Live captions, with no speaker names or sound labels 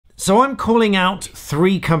So I'm calling out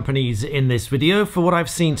 3 companies in this video for what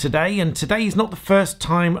I've seen today, and today is not the first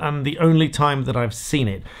time and the only time that I've seen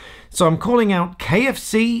it. So I'm calling out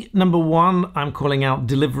KFC, number 1, I'm calling out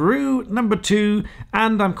Deliveroo, number 2,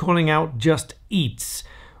 and I'm calling out Just Eats.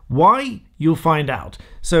 Why? You'll find out.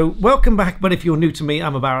 So welcome back, but if you're new to me,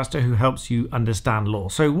 I'm a barrister who helps you understand law.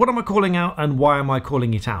 So what am I calling out and why am I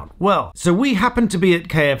calling it out? Well, so we happen to be at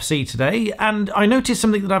KFC today and I noticed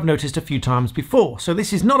something that I've noticed a few times before. So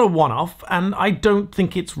this is not a one-off and I don't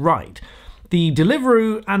think it's right. The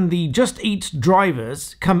Deliveroo and the Just Eat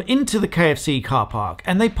drivers come into the KFC car park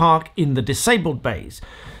and they park in the disabled bays.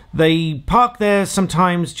 They park there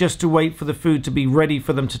sometimes just to wait for the food to be ready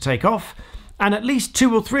for them to take off. And at least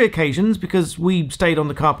 2 or 3 occasions, because we stayed on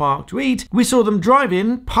the car park to eat, we saw them drive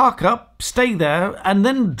in, park up, stay there, and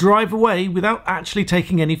then drive away without actually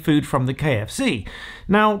taking any food from the KFC.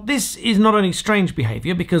 Now, this is not only strange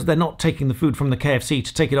behaviour, because they're not taking the food from the KFC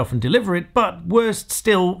to take it off and deliver it, but worst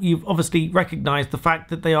still, you've obviously recognised the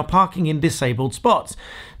fact that they are parking in disabled spots.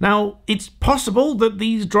 Now, it's possible that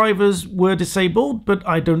these drivers were disabled, but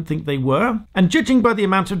I don't think they were. And judging by the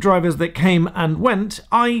amount of drivers that came and went,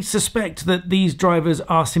 I suspect that these drivers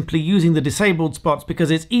are simply using the disabled spots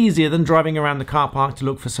because it's easier than driving around the car park to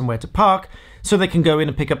look for somewhere to park, so they can go in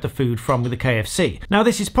and pick up the food from the KFC. Now,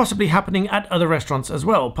 this is possibly happening at other restaurants as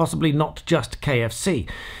well, possibly not just KFC.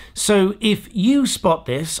 So if you spot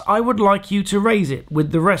this, I would like you to raise it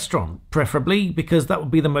with the restaurant, preferably, because that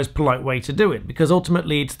would be the most polite way to do it, because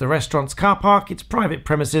ultimately it's the restaurant's car park, it's private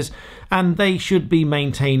premises, and they should be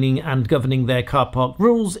maintaining and governing their car park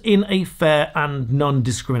rules in a fair and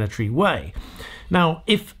non-discriminatory way. Now,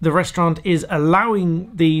 if the restaurant is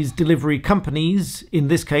allowing these delivery companies, in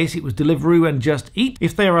this case it was Deliveroo and Just Eat,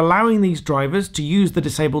 if they are allowing these drivers to use the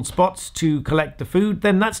disabled spots to collect the food,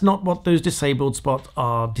 then that's not what those disabled spots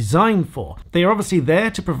are designed for. They are obviously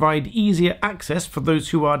there to provide easier access for those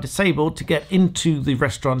who are disabled to get into the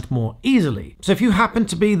restaurant more easily. So if you happen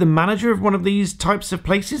to be the manager of one of these types of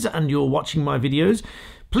places and you're watching my videos,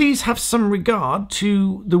 please have some regard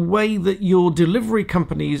to the way that your delivery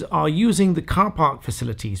companies are using the car park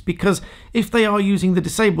facilities, because if they are using the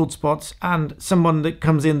disabled spots and someone that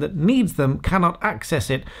comes in that needs them cannot access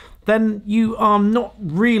it, then you are not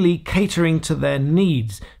really catering to their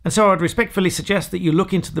needs. And so I'd respectfully suggest that you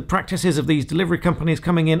look into the practices of these delivery companies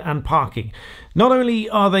coming in and parking. Not only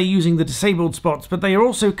are they using the disabled spots, but they are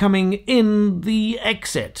also coming in the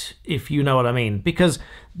exit, if you know what I mean, because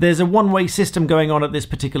there's a one-way system going on at this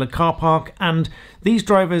particular car park, and these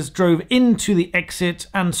drivers drove into the exit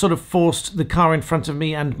and sort of forced the car in front of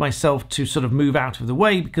me and myself to sort of move out of the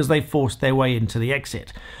way because they forced their way into the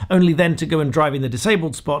exit, only then to go and drive in the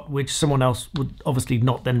disabled spot, which someone else would obviously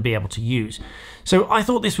not then be able to use. So I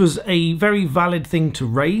thought this was a very valid thing to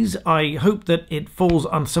raise. I hope that it falls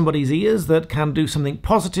on somebody's ears that can do something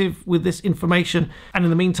positive with this information. And in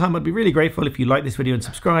the meantime, I'd be really grateful if you like this video and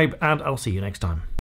subscribe, and I'll see you next time.